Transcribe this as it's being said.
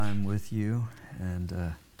with you, and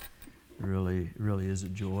really is a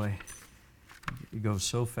joy. It goes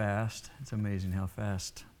so fast. It's amazing how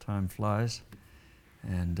fast time flies.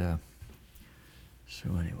 And so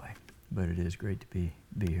anyway, but it is great to be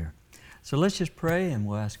here. So let's just pray, and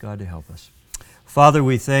we'll ask God to help us. Father,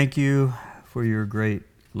 we thank you for your great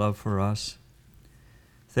love for us.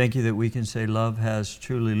 Thank you that we can say love has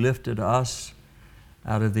truly lifted us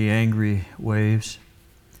out of the angry waves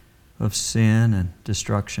of sin and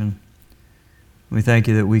destruction. We thank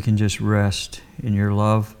you that we can just rest in your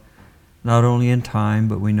love, not only in time,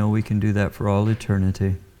 but we know we can do that for all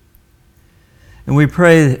eternity. And we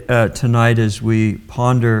pray tonight as we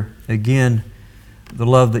ponder again the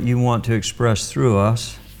love that you want to express through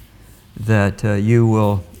us, that you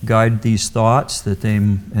will guide these thoughts, that they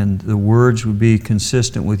and the words would be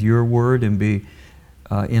consistent with your word and be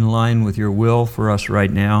in line with your will for us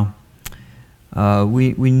right now.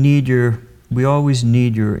 We always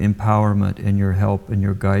need your empowerment and your help and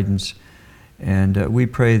your guidance. And we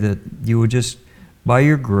pray that you will just, by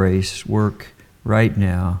your grace, work right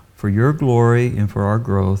now for your glory and for our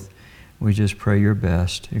growth. We just pray your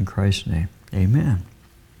best in Christ's name. Amen.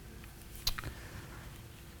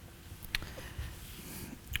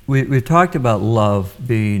 We've talked about love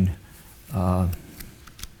being a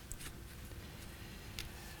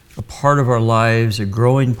part of our lives, a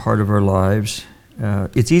growing part of our lives.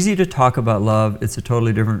 It's easy to talk about love. It's a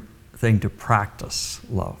totally different thing to practice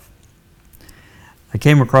love. I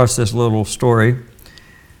came across this little story.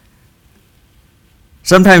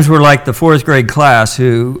 Sometimes we're like the fourth grade class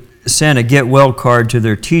who sent a get well card to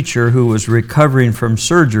their teacher who was recovering from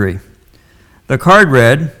surgery. The card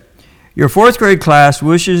read, "Your fourth grade class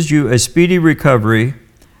wishes you a speedy recovery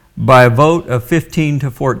by a vote of 15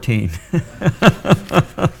 to 14.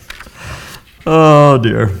 Oh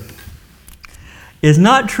dear. It's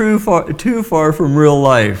not too far from real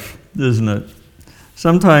life, isn't it?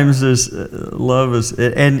 Sometimes this love is,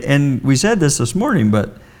 and we said this morning,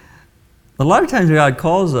 but a lot of times God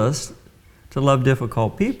calls us to love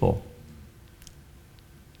difficult people.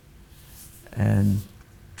 And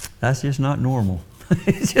that's just not normal.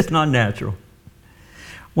 It's just not natural.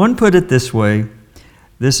 One put it this way.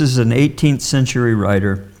 This is an 18th century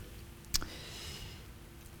writer.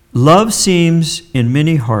 Love seems in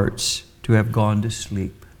many hearts to have gone to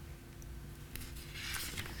sleep.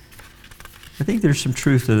 I think there's some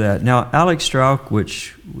truth to that. Now, Alex Strauch,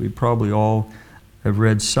 which we probably all have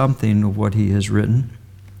read something of what he has written,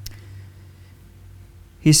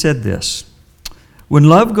 he said this, "When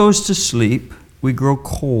love goes to sleep, we grow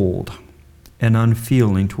cold and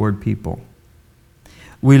unfeeling toward people.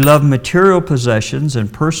 We love material possessions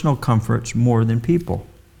and personal comforts more than people.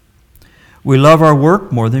 We love our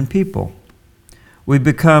work more than people. We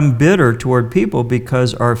become bitter toward people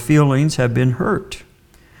because our feelings have been hurt.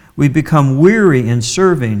 We become weary in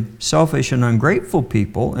serving selfish and ungrateful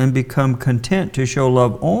people and become content to show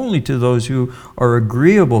love only to those who are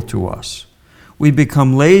agreeable to us. We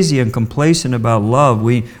become lazy and complacent about love.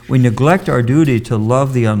 We neglect our duty to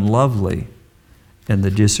love the unlovely and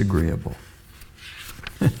the disagreeable."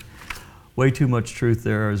 Way too much truth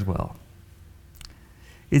there as well.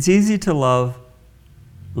 It's easy to love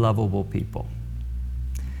lovable people.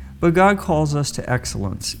 But God calls us to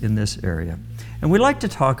excellence in this area. And we like to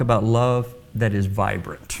talk about love that is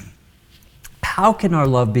vibrant. How can our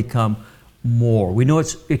love become more? We know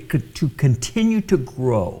it could to continue to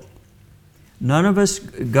grow. None of us,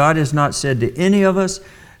 God has not said to any of us,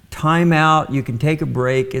 time out, you can take a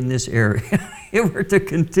break in this area. We're to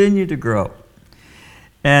continue to grow.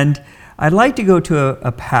 And I'd like to go to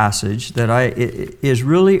a passage that is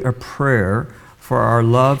really a prayer for our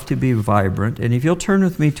love to be vibrant. And if you'll turn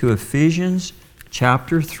with me to Ephesians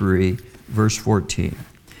chapter 3, verse 14.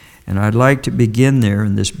 And I'd like to begin there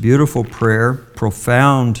in this beautiful prayer,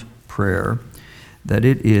 profound prayer that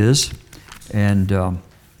it is. And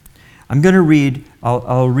I'm going to read,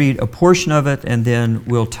 I'll read a portion of it, and then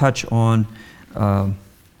we'll touch on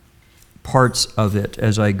parts of it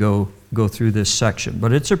as I go through this section.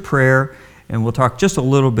 But it's a prayer, and we'll talk just a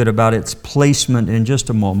little bit about its placement in just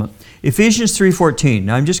a moment. Ephesians 3:14.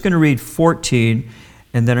 Now I'm just going to read 14,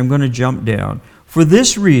 and then I'm going to jump down. "For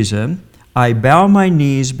this reason, I bow my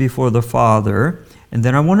knees before the Father," and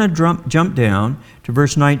then I want to jump down to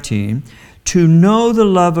verse 19, "to know the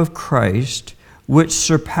love of Christ, which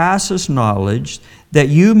surpasses knowledge, that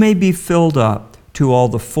you may be filled up to all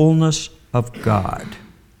the fullness of God."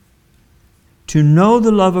 To know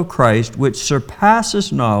the love of Christ, which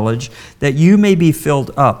surpasses knowledge, that you may be filled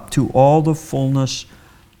up to all the fullness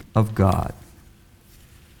of God.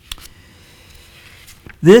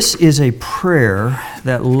 This is a prayer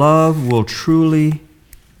that love will truly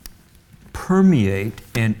permeate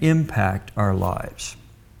and impact our lives.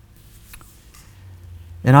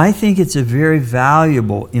 And I think it's a very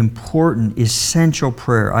valuable, important, essential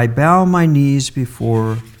prayer. I bow my knees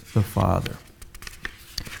before the Father.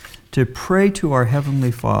 To pray to our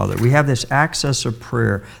Heavenly Father. We have this access of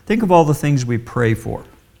prayer. Think of all the things we pray for.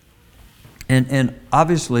 And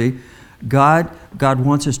obviously, God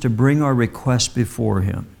wants us to bring our requests before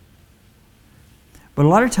Him. But a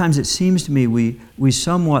lot of times it seems to me we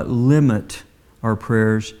somewhat limit our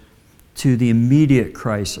prayers to the immediate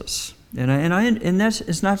crisis. And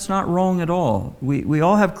that's not wrong at all. We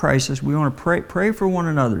all have crisis. We want to pray for one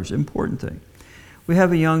another. It's an important thing. We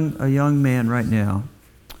have a young man right now.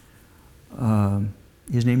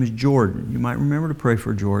 His name is Jordan. You might remember to pray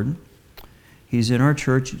for Jordan. He's in our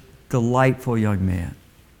church. Delightful young man.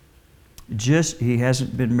 He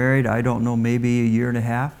hasn't been married, I don't know, maybe a year and a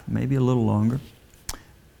half, maybe a little longer.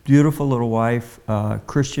 Beautiful little wife,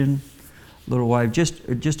 Christian little wife,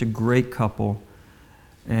 just a great couple.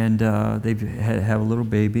 And they have a little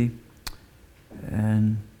baby.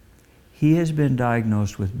 And he has been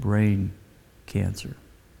diagnosed with brain cancer.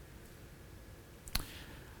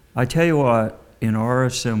 I tell you what, in our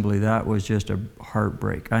assembly, that was just a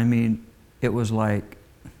heartbreak. I mean, it was like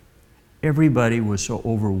everybody was so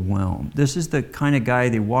overwhelmed. This is the kind of guy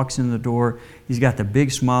that walks in the door. He's got the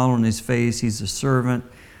big smile on his face. He's a servant.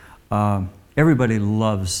 Everybody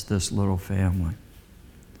loves this little family.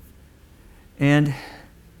 And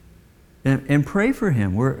pray for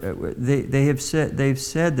him. They've said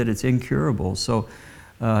that it's incurable. So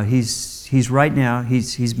he's right now.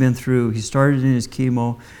 He's been through. He started in his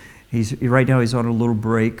chemo. Right now he's on a little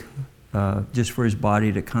break, just for his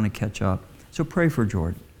body to kind of catch up. So pray for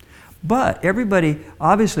Jordan. But everybody,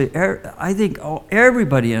 obviously, I think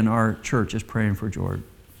everybody in our church is praying for Jordan.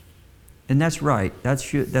 And that's right. That's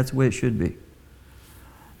the way it should be.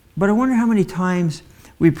 But I wonder how many times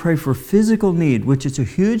we pray for physical need, which is a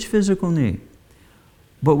huge physical need,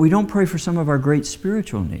 but we don't pray for some of our great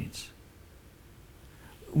spiritual needs.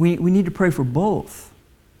 We need to pray for both.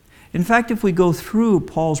 In fact, if we go through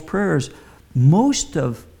Paul's prayers, most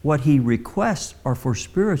of what he requests are for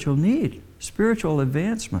spiritual need, spiritual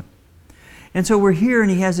advancement. And so we're here,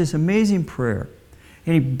 and he has this amazing prayer.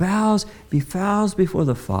 And he bows before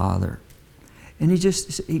the Father. And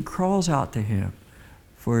he crawls out to him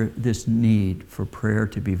for this need for prayer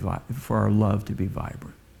to be, for our love to be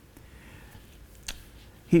vibrant.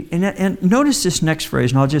 And notice this next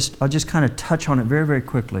phrase, and I'll just kind of touch on it very, very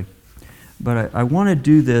quickly. But I want to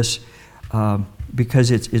do this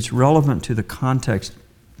because it's relevant to the context.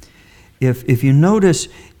 If you notice,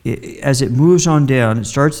 as it moves on down, it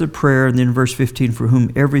starts the prayer, and then verse 15, for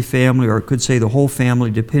whom every family, or it could say the whole family,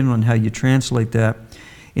 depending on how you translate that,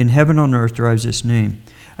 in heaven and on earth derives this name.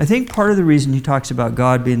 I think part of the reason he talks about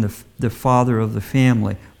God being the father of the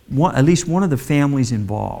family, at least one of the families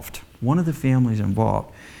involved,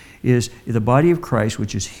 is the body of Christ,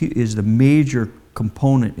 which is the major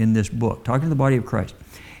component in this book, talking to the body of Christ.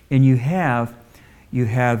 And you have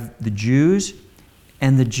the Jews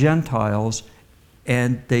and the Gentiles,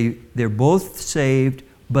 and they're both saved,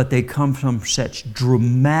 but they come from such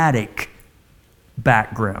dramatic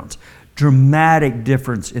backgrounds, dramatic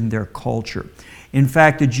difference in their culture. In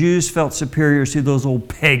fact, the Jews felt superior to those old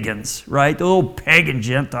pagans, right? The old pagan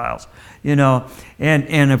Gentiles,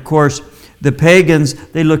 and of course, the pagans,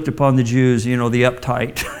 they looked upon the Jews, the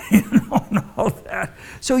uptight, and all that.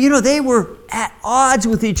 So, they were at odds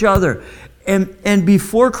with each other. And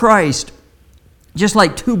before Christ, just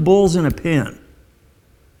like two bulls in a pen.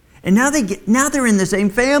 And now they're in the same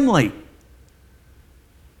family.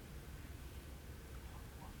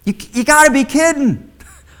 You got to be kidding.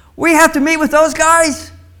 We have to meet with those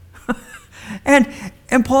guys.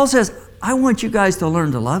 And Paul says, I want you guys to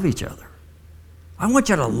learn to love each other. I want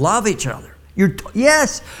you to love each other.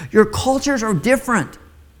 Yes, your cultures are different.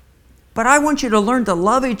 But I want you to learn to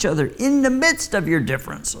love each other in the midst of your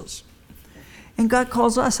differences. And God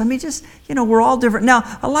calls us. We're all different.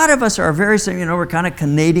 Now, a lot of us are very same, we're kind of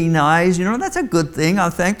Canadianized. That's a good thing. I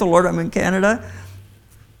thank the Lord I'm in Canada.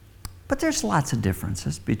 But there's lots of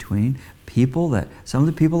differences between people some of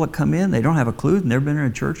the people that come in, they don't have a clue, they've never been in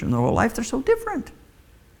a church in their whole life. They're so different.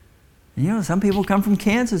 And some people come from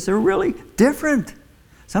Kansas. They're really different.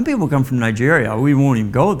 Some people come from Nigeria. We won't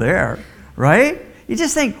even go there, right? You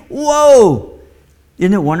just think, whoa.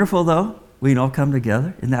 Isn't it wonderful, though? We can all come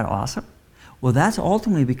together. Isn't that awesome? Well, that's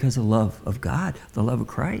ultimately because of the love of God, the love of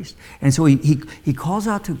Christ. And so he calls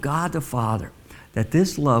out to God the Father that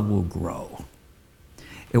this love will grow.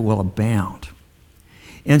 It will abound.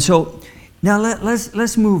 And so now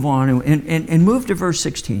let's move on and move to verse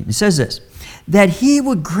 16. It says this, that He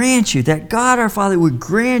would grant you, that God our Father would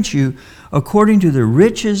grant you according to the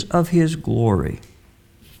riches of His glory.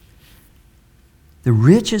 The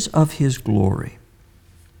riches of His glory.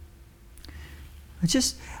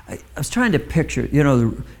 I was trying to picture,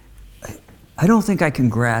 I don't think I can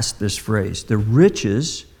grasp this phrase, the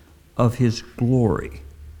riches of His glory.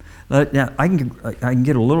 Now, I can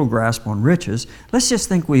get a little grasp on riches. Let's just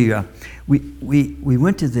think we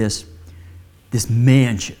went to this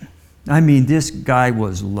mansion. I mean, this guy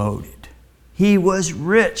was loaded. He was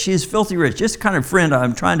rich. He's filthy rich. Just the kind of friend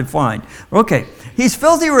I'm trying to find. Okay, he's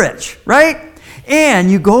filthy rich, right? And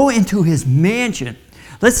you go into his mansion.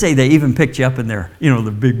 Let's say they even picked you up in their,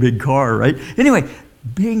 the big car, right? Anyway,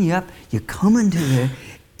 bring you up. You come into there,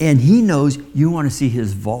 and he knows you want to see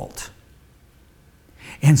his vault.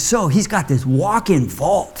 And so he's got this walk-in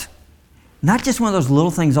vault. Not just one of those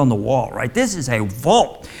little things on the wall, right? This is a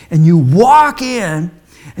vault. And you walk in,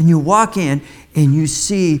 and you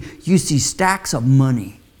see stacks of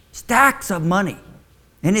money. Stacks of money.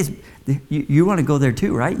 And you want to go there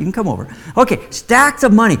too, right? You can come over. Okay, stacks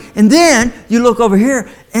of money. And then you look over here,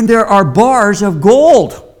 and there are bars of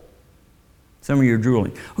gold. Some of you are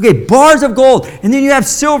drooling. Okay, bars of gold. And then you have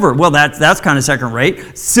silver. Well, that's kind of second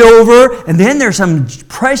rate. Silver. And then there's some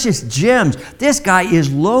precious gems. This guy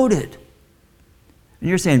is loaded. And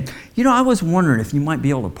you're saying, I was wondering if you might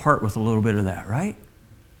be able to part with a little bit of that, right?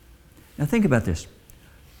 Now think about this.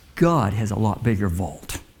 God has a lot bigger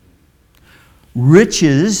vault.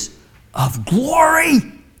 Riches of glory.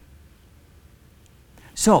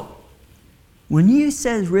 So, when he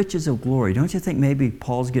says riches of glory, don't you think maybe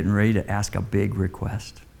Paul's getting ready to ask a big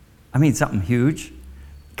request? I mean, something huge.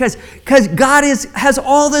 Because God has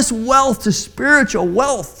all this wealth, this spiritual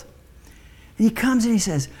wealth. And he comes and he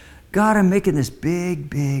says, God, I'm making this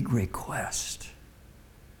big request.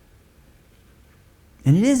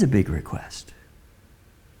 And it is a big request.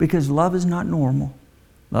 Because love is not normal.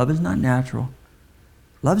 Love is not natural.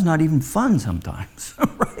 Love's not even fun sometimes.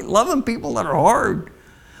 Right? Loving people that are hard.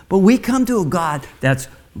 But we come to a God that's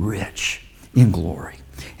rich in glory.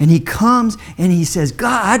 And he comes and he says,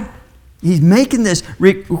 God, he's making this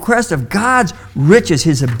request of God's riches,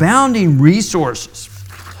 his abounding resources.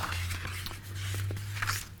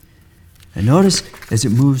 And notice as it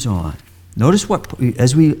moves on. Notice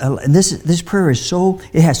and this prayer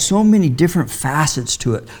it has so many different facets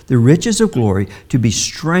to it. The riches of glory to be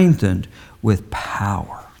strengthened with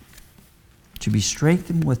power. To be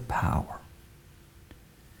strengthened with power.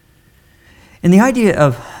 And the idea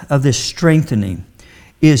of this strengthening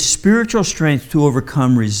is spiritual strength to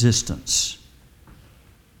overcome resistance.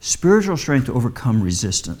 Spiritual strength to overcome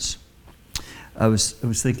resistance. I was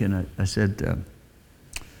thinking, I said, I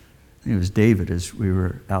think it was David as we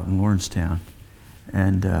were out in Lawrencetown.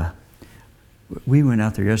 And we went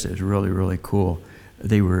out there yesterday. It was really, really cool.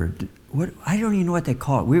 They were, I don't even know what they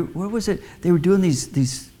call it. What was it? They were doing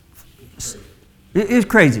these it was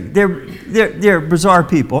crazy. They're bizarre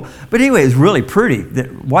people. But anyway, it's really pretty.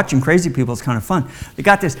 Watching crazy people is kind of fun. They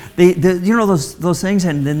got this, those things,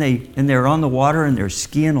 and then they're on the water and they're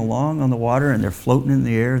skiing along on the water and they're floating in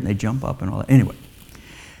the air and they jump up and all that. Anyway,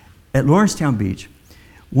 at Lawrencetown Beach,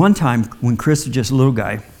 one time when Chris was just a little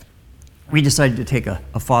guy, we decided to take a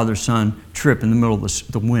father-son trip in the middle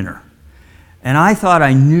of the winter. And I thought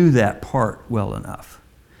I knew that part well enough.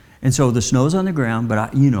 And so the snow's on the ground,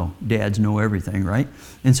 but dads know everything, right?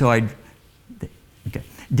 And so I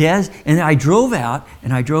drove out,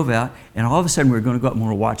 and all of a sudden we were going to go up and we're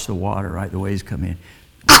going to watch the water, right? The waves come in.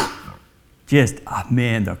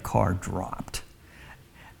 The car dropped.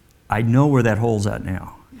 I know where that hole's at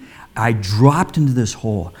now. I dropped into this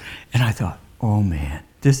hole, and I thought, oh man,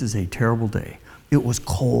 this is a terrible day. It was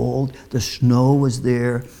cold, the snow was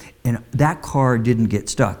there, and that car didn't get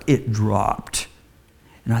stuck. It dropped.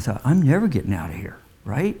 And I thought, I'm never getting out of here,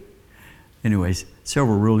 right? Anyways,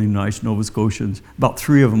 several really nice Nova Scotians, about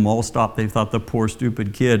 3 of them all stopped. They thought the poor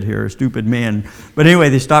stupid kid here, stupid man. But anyway,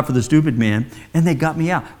 they stopped for the stupid man, and they got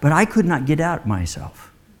me out. But I could not get out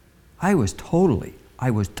myself. I was totally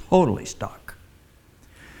stuck.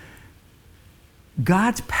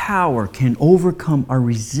 God's power can overcome our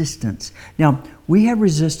resistance. Now, we have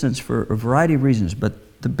resistance for a variety of reasons,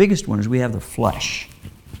 but the biggest one is we have the flesh.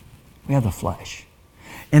 We have the flesh.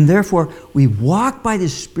 And therefore, we walk by the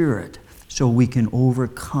Spirit so we can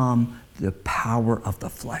overcome the power of the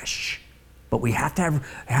flesh. But we have to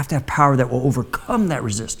have power that will overcome that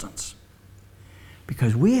resistance.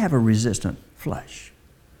 Because we have a resistant flesh.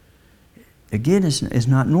 Again, it's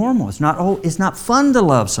not normal. It's not fun to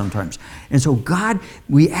love sometimes. And so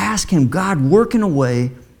we ask Him, God, work in a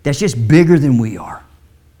way that's just bigger than we are.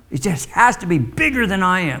 It just has to be bigger than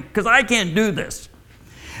I am because I can't do this.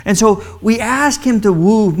 And so we ask him to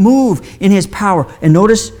move in his power. And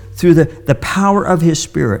notice through the power of his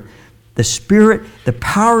Spirit. The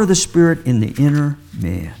power of the Spirit in the inner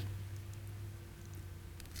man.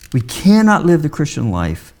 We cannot live the Christian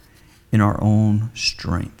life in our own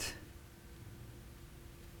strength.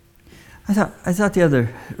 I thought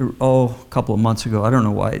a couple of months ago, I don't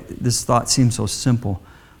know why this thought seemed so simple,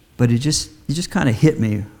 but it just kind of hit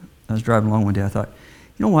me. I was driving along one day, I thought,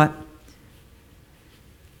 you know what?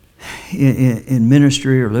 In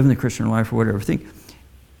ministry or living the Christian life or whatever, think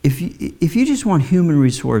if you just want human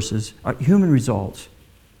resources, human results,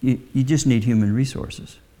 you just need human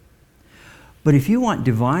resources. But if you want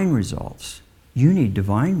divine results, you need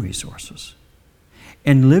divine resources.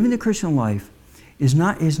 And living the Christian life is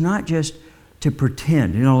not just to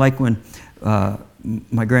pretend. You know, like when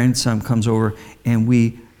my grandson comes over and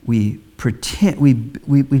we pretend we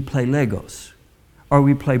play Legos or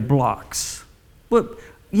we play blocks. Well,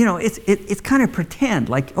 you know, it's kind of pretend,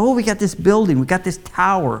 like, oh, we got this building, we got this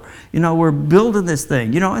tower, you know, we're building this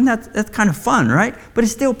thing, you know, and that's kind of fun, right? But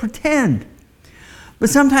it's still pretend. But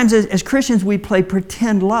sometimes as Christians, we play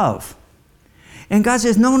pretend love. And God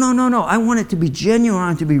says, no, I want it to be genuine, I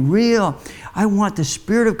want it to be real. I want the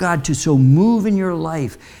Spirit of God to so move in your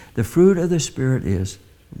life. The fruit of the Spirit is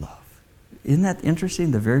love. Isn't that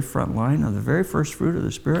interesting? The very front line of the very first fruit of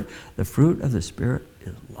the Spirit, the fruit of the Spirit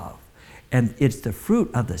is love. And it's the fruit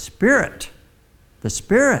of the Spirit. The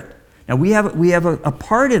Spirit. Now we have a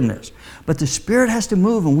part in this, but the Spirit has to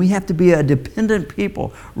move, and we have to be a dependent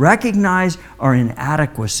people. Recognize our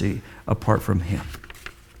inadequacy apart from Him.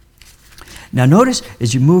 Now notice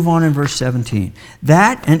as you move on in verse 17,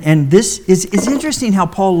 that and this is interesting how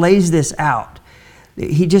Paul lays this out.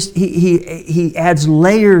 He adds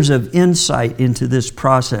layers of insight into this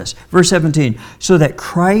process. Verse 17, so that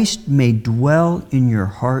Christ may dwell in your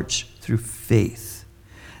hearts through faith.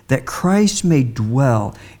 That Christ may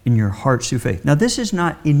dwell in your hearts through faith. Now this is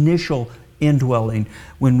not initial indwelling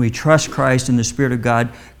when we trust Christ and the Spirit of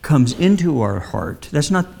God comes into our heart.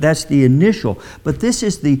 That's the initial, but this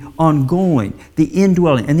is the ongoing, the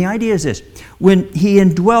indwelling. And the idea is this: when He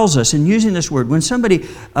indwells us, and using this word, when somebody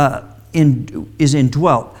is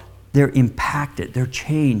indwelt, they're impacted, they're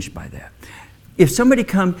changed by that. If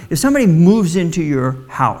somebody moves into your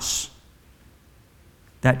house,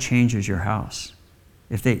 that changes your house.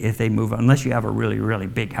 If they move, unless you have a really, really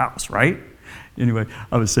big house, right? Anyway,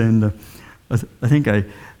 I was saying, I think I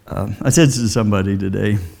said to somebody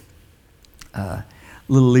today,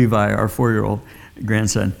 little Levi, our 4-year-old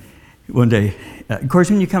grandson, one day, of course,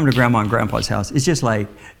 when you come to Grandma and Grandpa's house, it's just like,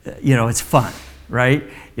 it's fun, right?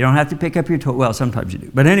 You don't have to pick up your toy. Well, sometimes you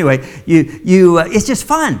do. But anyway, it's just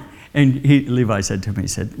fun. And Levi said to me,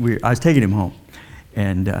 I was taking him home,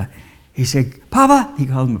 and he said, Papa, he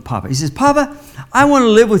called him Papa. He says, Papa, I want to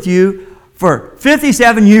live with you for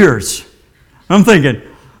 57 years. I'm thinking,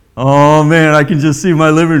 oh man, I can just see my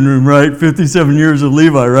living room, right? 57 years of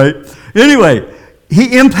Levi, right? Anyway,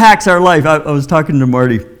 he impacts our life. I was talking to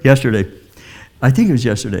Marty yesterday. I think it was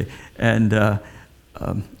yesterday. And it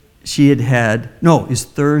was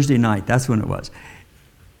Thursday night. That's when it was.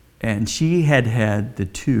 And she had the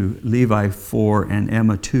two, Levi 4 and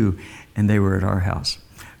Emma 2, and they were at our house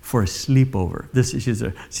for a sleepover.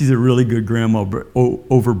 She's a really good grandma,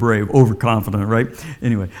 over brave, overconfident, right?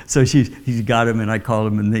 Anyway, so he's got him, and I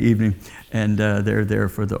called him in the evening, and they're there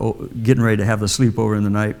for getting ready to have the sleepover in the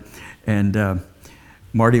night. And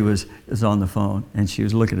Marty was on the phone, and she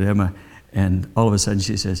was looking at Emma, and all of a sudden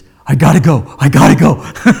she says, I gotta go.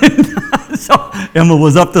 So Emma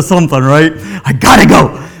was up to something, right? I gotta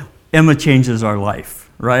go. Emma changes our life,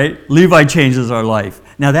 right? Levi changes our life.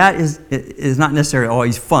 Now that is not necessarily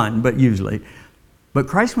always fun, but usually. But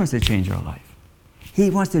Christ wants to change our life. He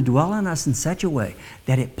wants to dwell in us in such a way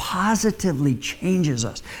that it positively changes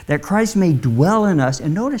us. That Christ may dwell in us,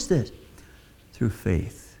 and notice this, through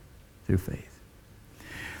faith. Through faith.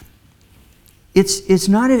 It's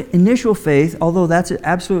not an initial faith, although that's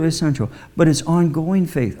absolutely essential, but it's ongoing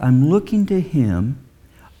faith. I'm looking to Him.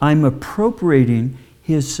 I'm appropriating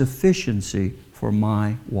His sufficiency for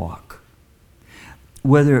my walk.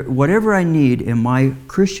 Whatever I need in my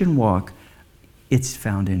Christian walk, it's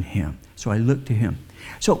found in Him. So I look to Him.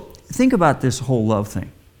 So think about this whole love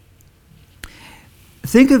thing.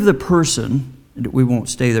 Think of the person, we won't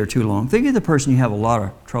stay there too long, think of the person you have a lot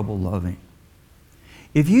of trouble loving.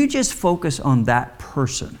 If you just focus on that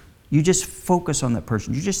person, you just focus on that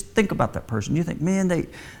person, you just think about that person, you think, man, they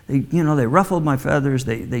ruffled my feathers,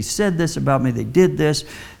 they said this about me, they did this,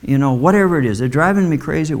 whatever it is, they're driving me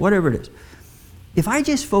crazy, whatever it is. If I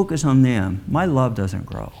just focus on them, my love doesn't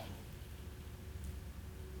grow.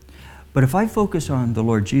 But if I focus on the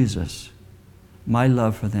Lord Jesus, my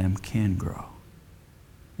love for them can grow.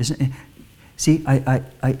 Isn't it? See,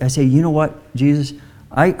 I say, you know what, Jesus,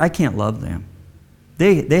 I can't love them.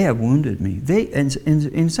 They have wounded me.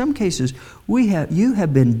 In some cases, you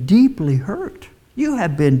have been deeply hurt. You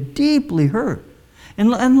have been deeply hurt. And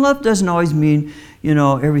love doesn't always mean,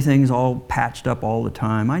 everything's all patched up all the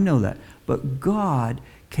time. I know that. But God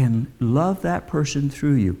can love that person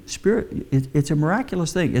through you. Spirit, it's a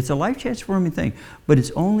miraculous thing. It's a life-transforming thing. But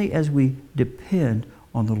it's only as we depend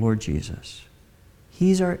on the Lord Jesus.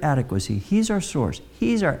 He's our adequacy. He's our source.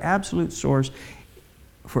 He's our absolute source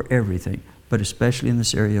for everything, but especially in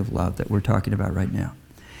this area of love that we're talking about right now.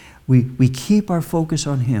 We keep our focus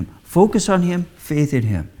on Him. Focus on Him, faith in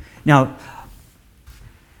Him. Now,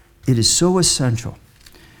 it is so essential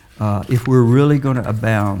if we're really going to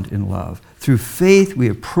abound in love. Through faith, we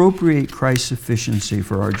appropriate Christ's sufficiency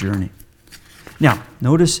for our journey. Now,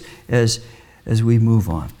 notice as we move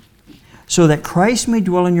on. So that Christ may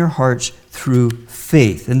dwell in your hearts through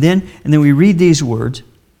faith. And then we read these words.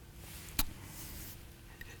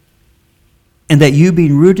 And that you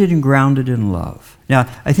being rooted and grounded in love. Now,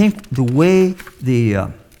 I think the way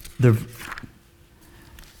the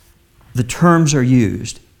terms are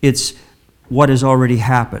used, it's what has already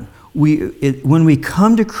happened. When we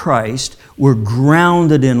come to Christ, we're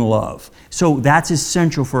grounded in love. So that's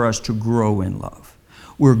essential for us to grow in love.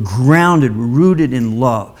 We're grounded, we're rooted in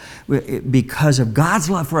love. Because of God's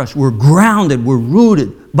love for us, we're grounded, we're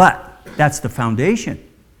rooted. But that's the foundation.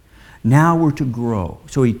 Now we're to grow.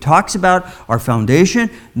 So he talks about our foundation,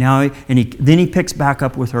 then he picks back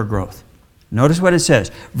up with our growth. Notice what it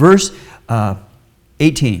says. Verse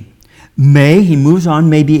 18. He moves on,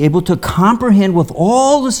 may be able to comprehend with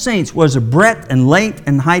all the saints what is the breadth and length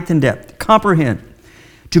and height and depth. Comprehend.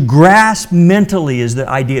 To grasp mentally is the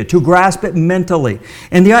idea. To grasp it mentally.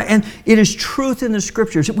 And it is truth in the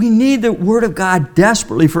Scriptures. We need the Word of God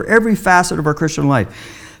desperately for every facet of our Christian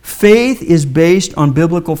life. Faith is based on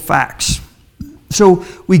biblical facts. So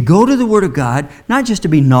we go to the Word of God, not just to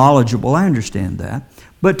be knowledgeable, I understand that,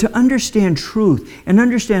 but to understand truth and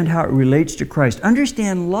understand how it relates to Christ.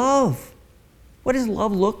 Understand love. What does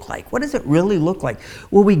love look like? What does it really look like?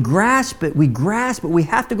 Well, we grasp it. We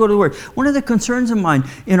have to go to the Word. One of the concerns of mine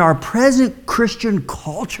in our present Christian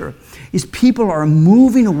culture is people are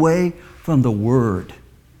moving away from the Word.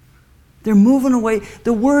 They're moving away.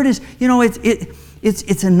 The Word is,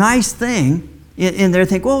 it's a nice thing. And they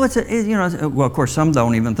think, well, well, of course, some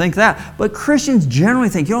don't even think that. But Christians generally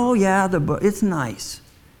think, oh, yeah, it's nice.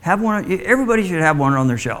 Have one. Everybody should have one on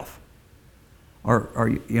their shelf, or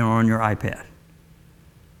on your iPad.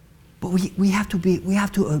 But we have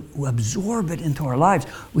to absorb it into our lives.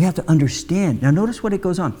 We have to understand. Now, notice what it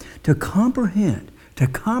goes on. To comprehend.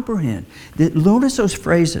 Notice those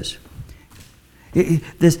phrases.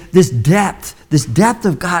 This depth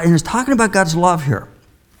of God, and it's talking about God's love here.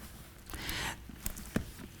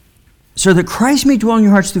 So that Christ may dwell in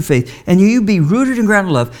your hearts through faith, and you be rooted and grounded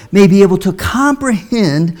in love, may be able to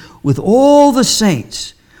comprehend with all the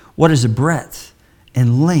saints what is the breadth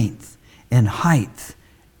and length and height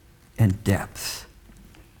and depth.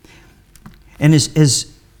 And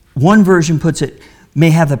as one version puts it,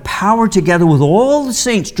 may have the power together with all the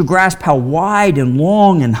saints to grasp how wide and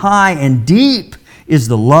long and high and deep is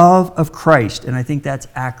the love of Christ. And I think that's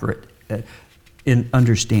accurate in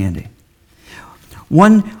understanding.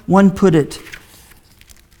 One put it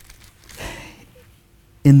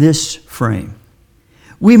in this frame.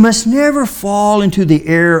 We must never fall into the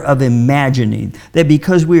error of imagining that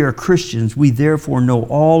because we are Christians, we therefore know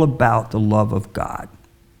all about the love of God.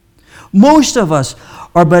 Most of us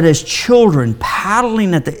are but as children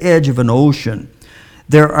paddling at the edge of an ocean.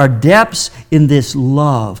 There are depths in this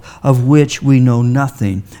love of which we know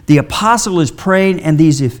nothing. The apostle is praying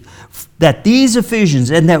that these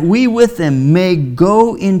Ephesians, and that we with them may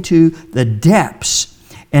go into the depths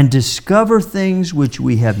and discover things which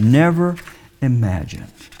we have never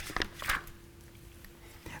imagined.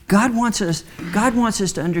 God wants us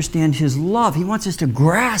to understand His love. He wants us to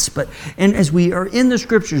grasp it. And as we are in the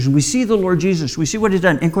Scriptures and we see the Lord Jesus, we see what He's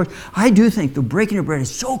done. And of course, I do think the breaking of bread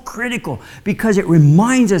is so critical because it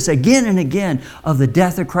reminds us again and again of the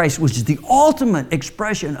death of Christ, which is the ultimate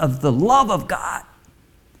expression of the love of God.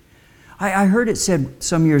 I heard it said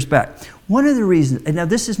some years back, one of the reasons, and now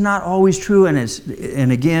this is not always true,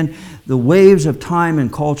 and again, the waves of time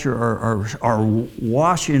and culture are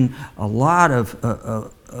washing a lot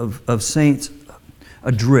of saints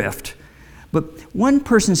adrift. But one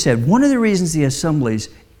person said, one of the reasons the assemblies,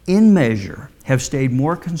 in measure, have stayed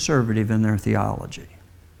more conservative in their theology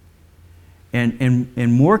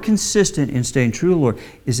and more consistent in staying true to the Lord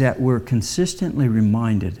is that we're consistently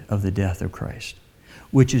reminded of the death of Christ,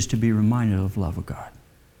 which is to be reminded of the love of God.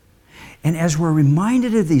 And as we're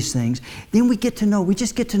reminded of these things, then we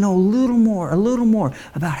just get to know a little more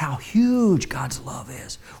about how huge God's love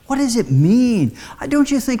is. What does it mean?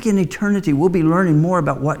 Don't you think in eternity we'll be learning more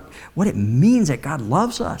about what it means that God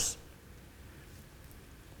loves us?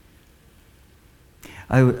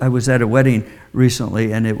 I was at a wedding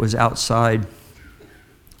recently, and it was outside,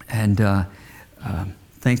 and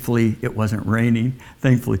thankfully it wasn't raining.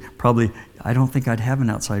 Thankfully, probably, I don't think I'd have an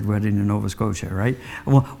outside wedding in Nova Scotia, right?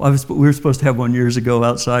 Well, we were supposed to have one years ago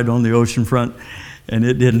outside on the ocean front, and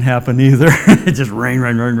it didn't happen either. It just rained,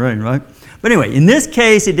 right? But anyway, in this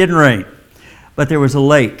case, it didn't rain. But there was a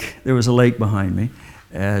lake. There was a lake behind me,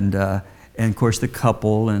 and of course, the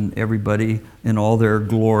couple and everybody in all their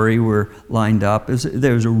glory were lined up.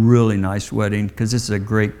 There was a really nice wedding because this is a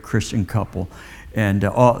great Christian couple, and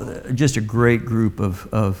just a great group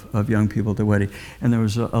of young people at the wedding. And there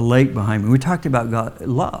was a lake behind me. We talked about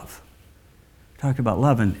love.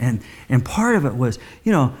 And part of it was,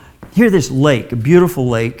 here this lake, a beautiful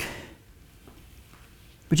lake.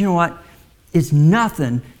 But you know what? It's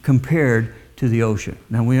nothing compared to the ocean.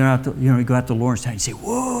 Now, we go out to Lawrencetown and say,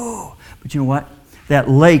 whoa. But you know what? That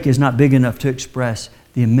lake is not big enough to express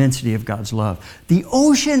the immensity of God's love. The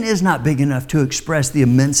ocean is not big enough to express the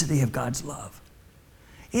immensity of God's love.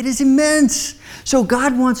 It is immense. So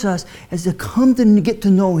God wants us as to come to get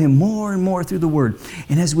to know Him more and more through the Word.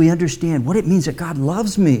 And as we understand what it means that God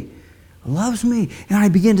loves me, and I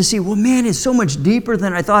begin to see, well, man, it's so much deeper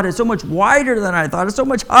than I thought. It's so much wider than I thought. It's so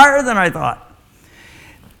much higher than I thought.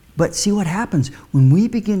 But see what happens when we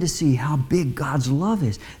begin to see how big God's love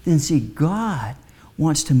is. Then see, God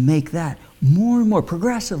wants to make that more and more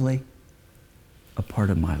progressively a part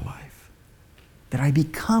of my life. That I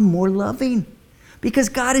become more loving. Because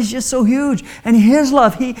God is just so huge. And His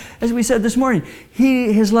love, as we said this morning,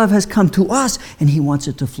 His love has come to us and He wants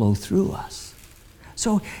it to flow through us.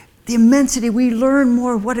 So the immensity, we learn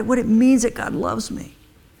more of what it means that God loves me.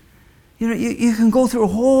 You can go through a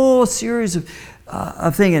whole series of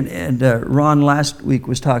thing, and Ron last week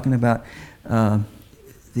was talking about the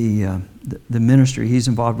ministry he's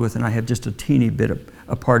involved with, and I have just a teeny bit of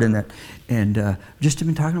a part in that, and just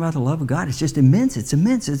been talking about the love of God. It's just immense. It's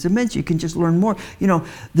immense. You can just learn more.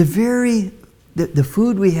 The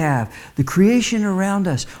food we have, the creation around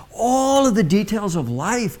us, all of the details of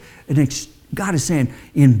life, and God is saying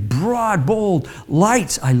in broad, bold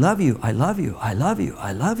lights, I love you, I love you, I love you,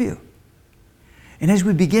 I love you. And as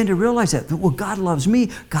we begin to realize that, well, God loves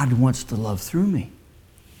me, God wants to love through me.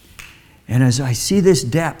 And as I see this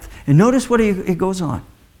depth, and notice what it goes on.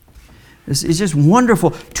 It's just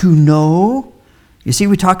wonderful to know. You see,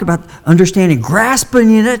 we talk about understanding,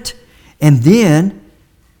 grasping it, and then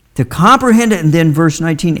to comprehend it, and then verse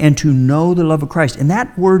 19, and to know the love of Christ. And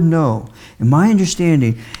that word know, in my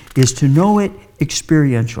understanding, is to know it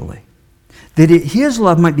experientially. That His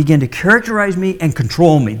love might begin to characterize me and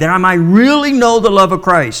control me. That I might really know the love of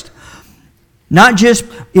Christ. Not just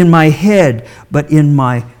in my head, but in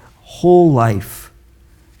my whole life.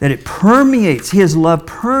 That it permeates, His love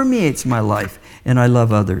permeates my life, and I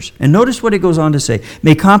love others. And notice what it goes on to say.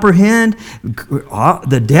 May comprehend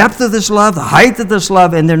the depth of this love, the height of this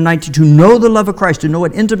love, and then 19, to know the love of Christ, to know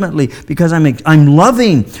it intimately, because I'm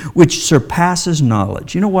loving, which surpasses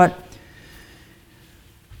knowledge. You know what?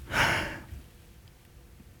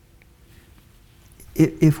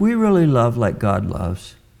 If we really love like God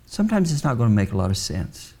loves, sometimes it's not going to make a lot of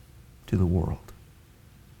sense to the world.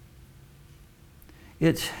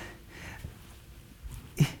 It's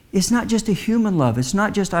not just a human love. It's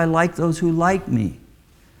not just I like those who like me.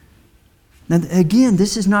 Now, again,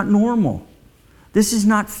 this is not normal. This is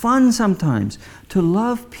not fun sometimes. To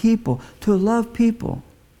love people who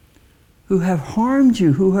have harmed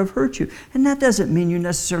you, who have hurt you. And that doesn't mean you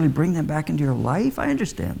necessarily bring them back into your life. I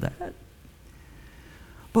understand that.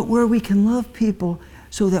 But where we can love people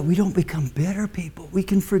so that we don't become bitter people. We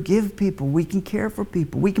can forgive people. We can care for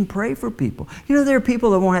people. We can pray for people. There are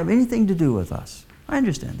people that won't have anything to do with us. I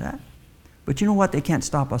understand that. But you know what? They can't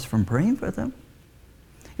stop us from praying for them.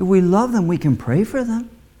 If we love them, we can pray for them.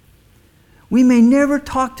 We may never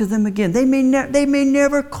talk to them again. They may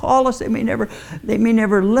never call us. They may never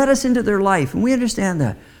let us into their life. And we understand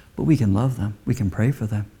that. But we can love them. We can pray for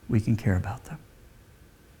them. We can care about them.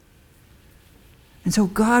 And so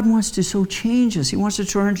God wants to so change us. He wants to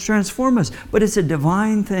transform us. But it's a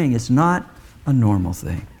divine thing. It's not a normal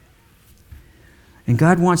thing. And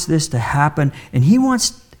God wants this to happen. And He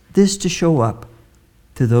wants this to show up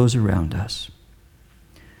to those around us.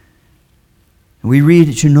 And we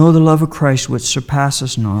read, to know the love of Christ which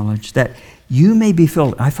surpasses knowledge, that you may be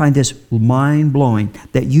filled, I find this mind-blowing,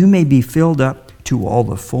 that you may be filled up to all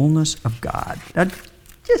the fullness of God.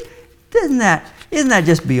 Isn't that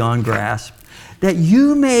just beyond grasp? That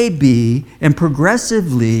you may be and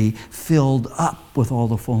progressively filled up with all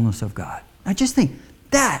the fullness of God. I just think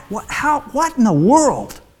that, what in the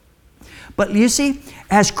world? But you see,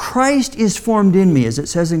 as Christ is formed in me, as it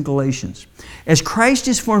says in Galatians, as Christ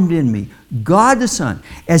is formed in me, God the Son,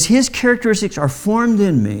 as His characteristics are formed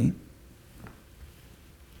in me,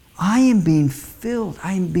 I am being filled,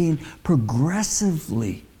 I am being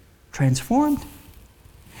progressively transformed.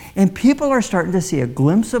 And people are starting to see a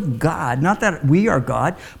glimpse of God, not that we are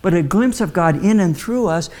God, but a glimpse of God in and through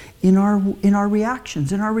us in our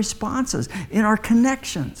reactions, in our responses, in our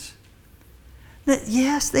connections. That,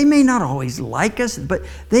 yes, they may not always like us, but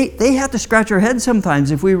they have to scratch their heads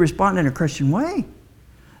sometimes if we respond in a Christian way.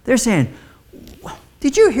 They're saying,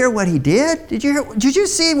 did you hear what he did? Did you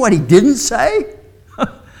see what he didn't say?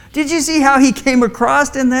 Did you see how he came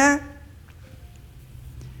across in that?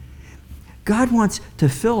 God wants to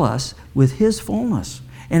fill us with His fullness.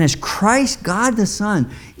 And as Christ, God the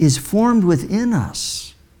Son, is formed within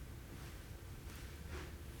us,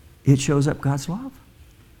 it shows up God's love.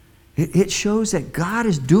 It shows that God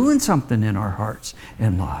is doing something in our hearts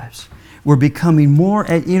and lives. We're becoming more,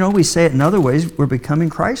 we say it in other ways, we're becoming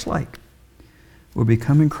Christ-like. We're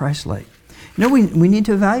becoming Christ-like. We need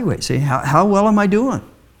to evaluate, say, how well am I doing?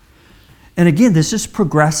 And again, this is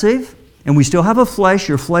progressive. And we still have a flesh.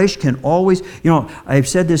 Your flesh can always, I've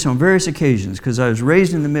said this on various occasions because I was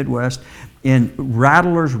raised in the Midwest, and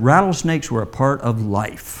rattlesnakes were a part of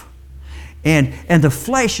life. And the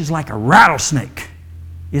flesh is like a rattlesnake.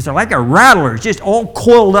 It's like a rattler. It's just all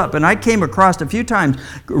coiled up. And I came across a few times,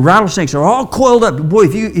 rattlesnakes are all coiled up. Boy,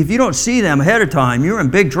 if you don't see them ahead of time, you're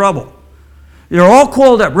in big trouble. They're all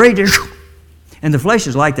coiled up, ready to, and the flesh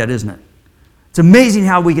is like that, isn't it? It's amazing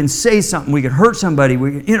how we can say something, we can hurt somebody,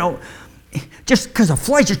 just because the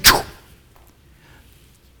flesh is...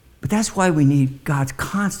 But that's why we need God's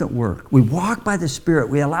constant work. We walk by the Spirit.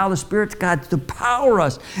 We allow the Spirit of God to power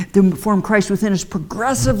us, to form Christ within us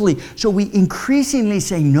progressively, so we increasingly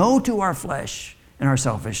say no to our flesh and our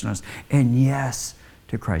selfishness, and yes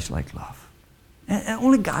to Christ-like love. And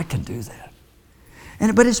only God can do that.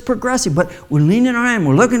 But it's progressive. But we're leaning on Him.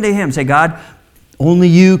 We're looking to Him. Say, God, only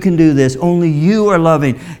You can do this. Only You are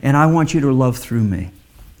loving, and I want You to love through me.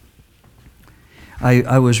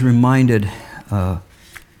 I was reminded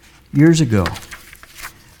years ago,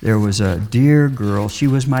 there was a dear girl. She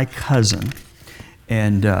was my cousin,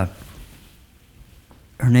 and her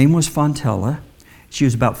name was Fontella. She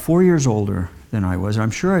was about 4 years older than I was.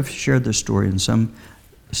 I'm sure I've shared this story in some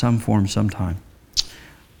form sometime.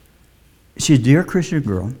 She's a dear Christian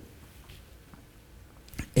girl,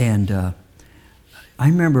 and I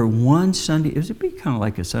remember one Sunday, it would be kind of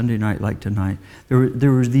like a Sunday night like tonight,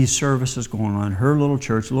 there were these services going on. Her little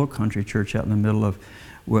church, a little country church out in the middle of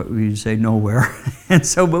what we'd say nowhere.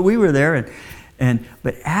 But we were there,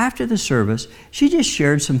 but after the service, she just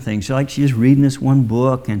shared some things. Like she was reading this one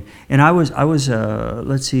book, and I was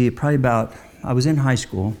let's see, I was in high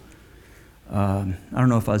school. I don't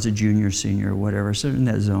know if I was a junior, senior, or whatever, so in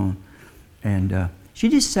that zone. And she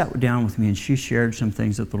just sat down with me and she shared some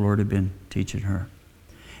things that the Lord had been teaching her.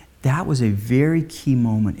 That was a very key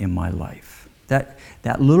moment in my life.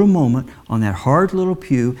 That little moment on that hard little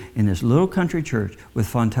pew in this little country church with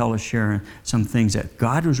Fontella sharing some things that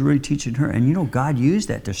God was really teaching her. And God used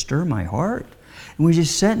that to stir my heart. And we were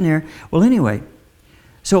just sitting there. Well, anyway,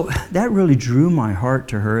 so that really drew my heart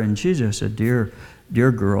to her. And she's just a dear,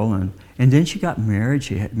 dear girl. And then she got married.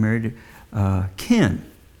 She had married Ken.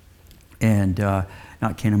 And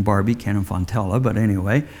not Ken and Barbie, Ken and Fontella, but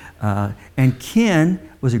anyway. And Ken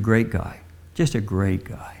was a great guy, just a great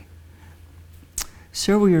guy.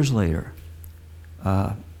 Several years later,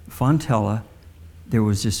 Fontella, there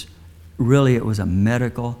was this, really it was a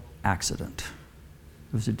medical accident.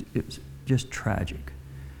 It was just tragic.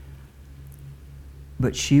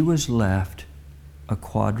 But she was left a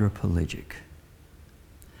quadriplegic.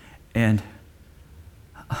 And,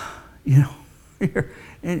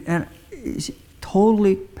 and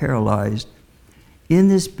totally paralyzed in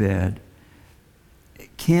this bed,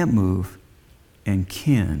 can't move, and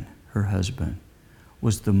Ken, her husband,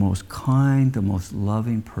 was the most kind, the most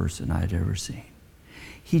loving person I'd ever seen.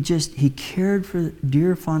 He cared for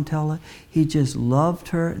dear Fontella. He just loved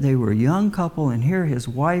her. They were a young couple, and here his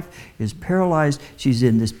wife is paralyzed. She's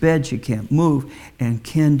in this bed. She can't move, and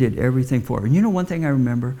Ken did everything for her. And one thing I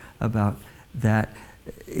remember about that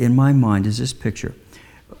in my mind is this picture.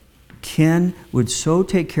 Ken would so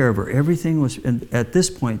take care of her. Everything was, and at this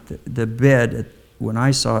point, the bed, when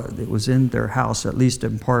I saw it, it was in their house, at least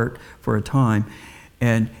in part for a time,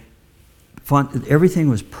 and everything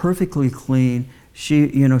was perfectly clean.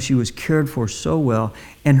 She was cared for so well,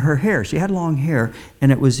 and her hair, she had long hair,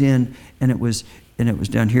 and it was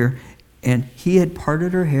down here, and he had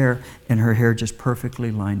parted her hair, and her hair just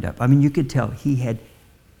perfectly lined up. I mean, you could tell he had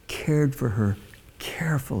cared for her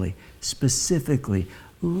carefully, specifically,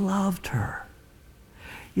 loved her.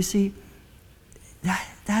 You see,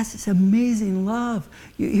 that's amazing love.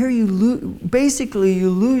 Basically you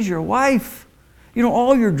lose your wife.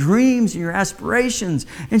 All your dreams and your aspirations,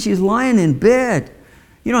 and she's lying in bed.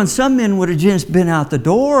 And some men would have just been out the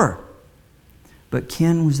door. But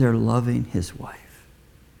Ken was there loving his wife.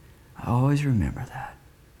 I always remember that.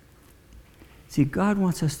 See, God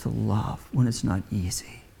wants us to love when it's not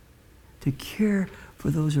easy, to care for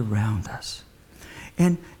those around us.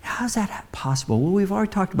 And how's that possible? Well, we've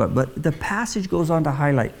already talked about it, but the passage goes on to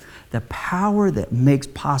highlight the power that makes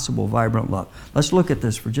possible vibrant love. Let's look at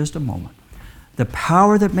this for just a moment. The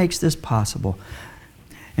power that makes this possible.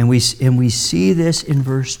 And we see this in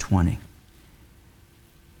verse 20.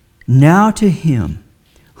 Now to him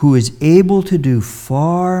who is able to do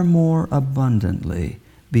far more abundantly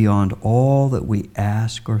beyond all that we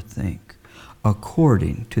ask or think,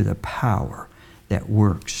 according to the power that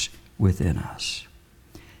works within us.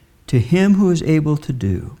 To him who is able to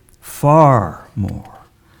do far more,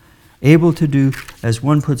 able to do, as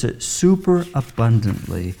one puts it, super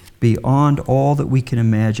abundantly beyond all that we can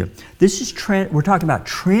imagine. This is we're talking about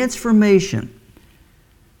transformation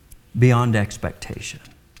beyond expectation.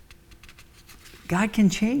 God can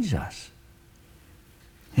change us.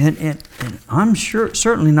 And I'm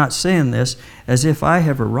certainly not saying this as if I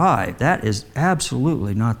have arrived. That is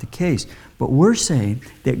absolutely not the case. But we're saying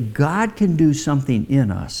that God can do something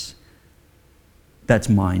in us that's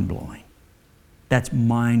mind-blowing. That's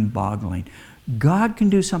mind-boggling. God can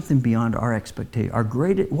do something beyond our expectation,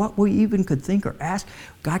 what we even could think or ask,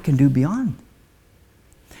 God can do beyond.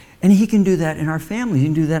 And He can do that in our family. He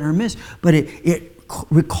can do that in our midst. But it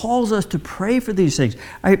recalls us to pray for these things.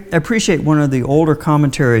 I appreciate one of the older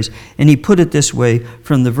commentaries, and he put it this way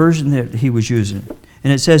from the version that he was using.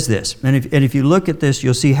 And it says this, and if you look at this,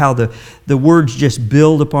 you'll see how the words just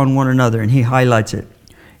build upon one another, and he highlights it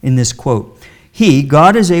in this quote.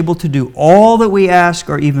 God is able to do all that we ask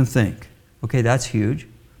or even think. Okay, that's huge.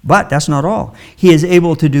 But that's not all. He is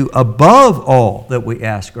able to do above all that we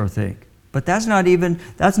ask or think. But that's not even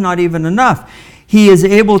enough. He is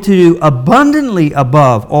able to do abundantly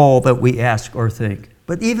above all that we ask or think.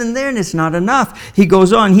 But even then, it's not enough. He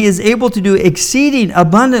goes on, He is able to do exceeding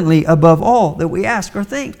abundantly above all that we ask or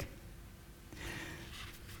think.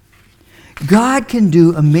 God can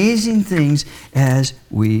do amazing things as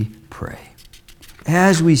we pray,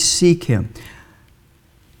 as we seek Him.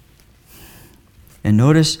 And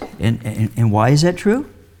notice, and why is that true?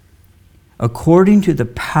 According to the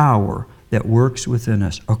power that works within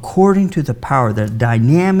us. According to the power, that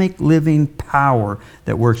dynamic living power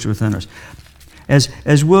that works within us.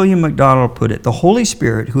 As William MacDonald put it, the Holy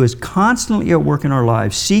Spirit, who is constantly at work in our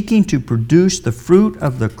lives, seeking to produce the fruit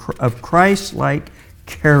of Christ-like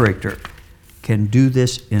character, can do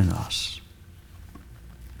this in us.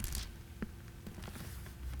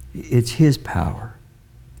 It's His power.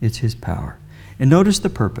 It's His power. And notice the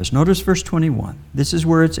purpose. Notice verse 21. This is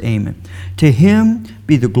where it's aiming. To Him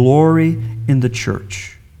be the glory in the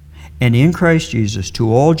church and in Christ Jesus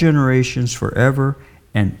to all generations forever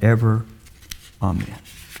and ever. Amen.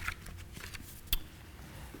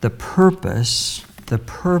 The purpose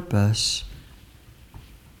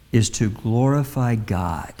is to glorify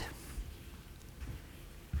God.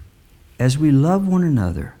 As we love one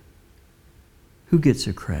another, who gets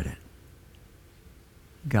the credit?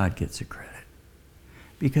 God gets the credit.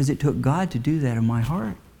 Because it took God to do that in my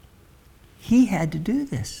heart. He had to do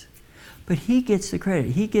this. But He gets the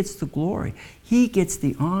credit. He gets the glory. He gets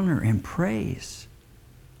the honor and praise.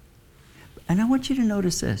 And I want you to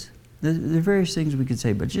notice this. There are various things we could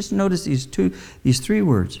say, but just notice these three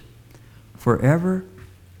words. Forever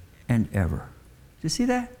and ever. Do you see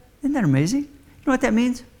that? Isn't that amazing? You know what that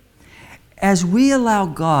means? As we allow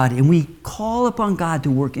God and we call upon God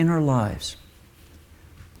to work in our lives,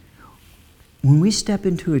 when we step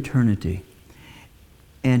into eternity,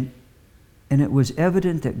 and it was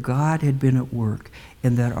evident that God had been at work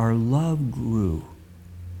and that our love grew,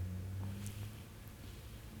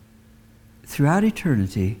 throughout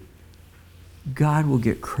eternity, God will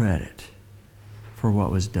get credit for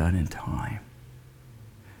what was done in time.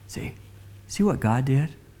 See what God did?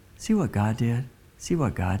 See what God did? See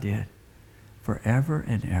what God did? forever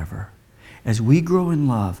and ever. As we grow in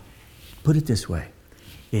love, put it this way,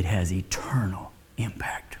 it has eternal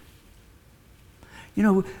impact. You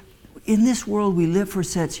know, in this world we live for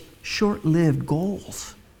such short-lived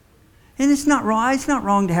goals. And it's not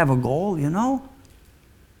wrong to have a goal, you know.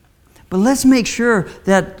 But let's make sure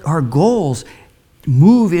that our goals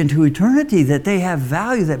move into eternity, that they have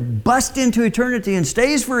value, that bust into eternity and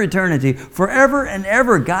stays for eternity. Forever and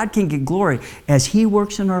ever, God can get glory as He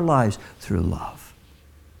works in our lives through love.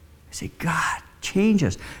 I say, God, change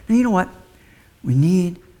us. Now, you know what? We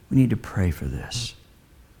need to pray for this.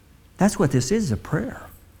 That's what this is, a prayer.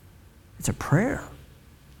 It's a prayer.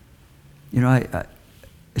 You know, I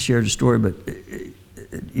shared a story, but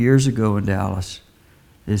years ago in Dallas,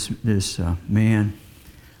 this man,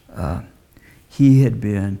 he had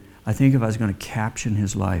been, I think if I was going to caption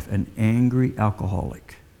his life, an angry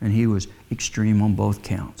alcoholic. And he was extreme on both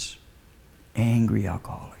counts. Angry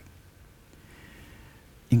alcoholic.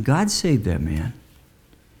 And God saved that man.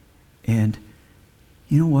 And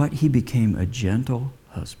you know what? He became a gentle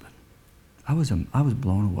husband. I was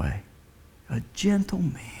blown away. A gentle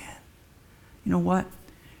man. You know what?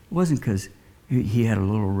 It wasn't because he had a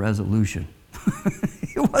little resolution.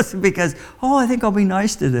 It wasn't because, I think I'll be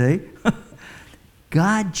nice today.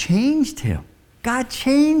 God changed him. God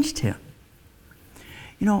changed him.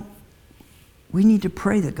 You know, we need to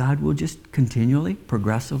pray that God will just continually,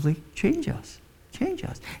 progressively change us. Change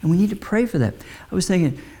us. And we need to pray for that. I was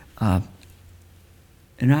thinking,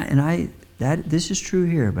 this is true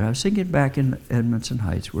here, but I was thinking back in Edmondson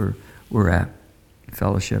Heights, where we're at,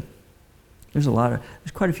 fellowship. There's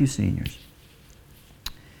quite a few seniors.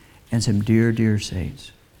 And some dear, dear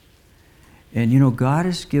saints. And you know, God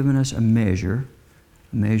has given us a measure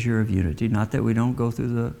of unity. Not that we don't go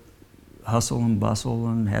through the hustle and bustle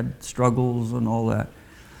and had struggles and all that.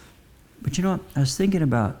 But you know, I was thinking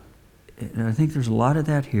about, and I think there's a lot of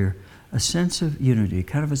that here, a sense of unity,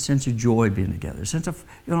 kind of a sense of joy being together, a sense of,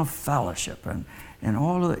 fellowship and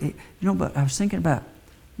all of it. But I was thinking about,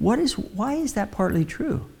 why is that partly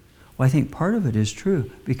true? Well, I think part of it is true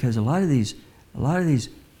because a lot of these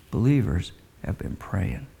believers have been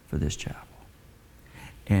praying for this chapel.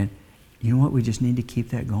 And you know what? We just need to keep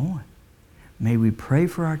that going. May we pray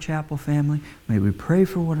for our chapel family. May we pray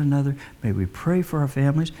for one another. May we pray for our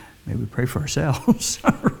families. May we pray for ourselves,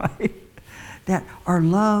 right? That our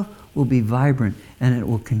love will be vibrant and it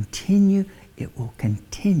will continue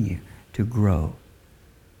to grow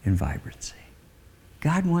in vibrancy.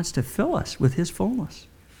 God wants to fill us with His fullness.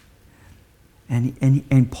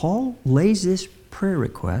 And Paul lays this prayer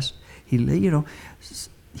request, he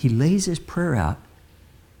lays this prayer out,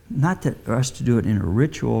 not that for us to do it in a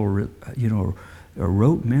ritual, a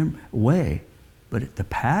rote way, but the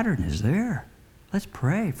pattern is there. Let's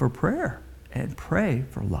pray for prayer and pray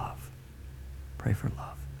for love. Pray for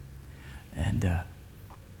love. And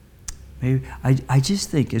maybe I just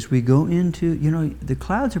think as we go into, the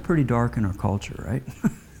clouds are pretty dark in our culture, right?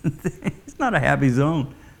 It's not a happy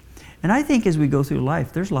zone. And I think as we go through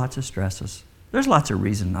life, there's lots of stresses. There's lots of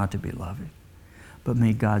reason not to be loving. But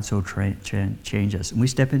may God so change us. And we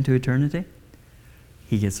step into eternity,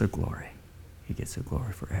 He gets the glory. He gets the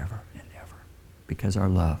glory forever and ever. Because our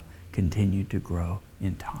love continued to grow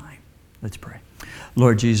in time. Let's pray.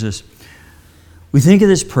 Lord Jesus, we think of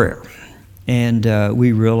this prayer. And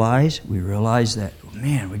we realize that,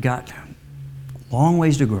 man, we got long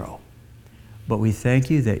ways to grow. But we thank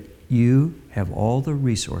You that You have all the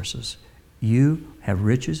resources. You have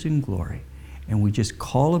riches and glory. And we just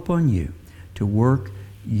call upon You to work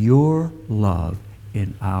Your love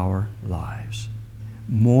in our lives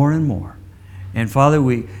more and more. And Father,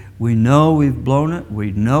 we know we've blown it.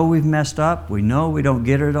 We know we've messed up. We know we don't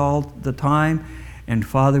get it all the time. And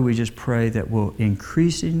Father, we just pray that we'll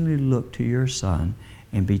increasingly look to Your Son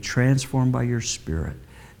and be transformed by Your Spirit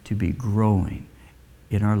to be growing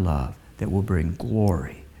in our love that will bring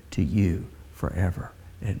glory to You forever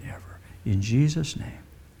and ever. In Jesus' name.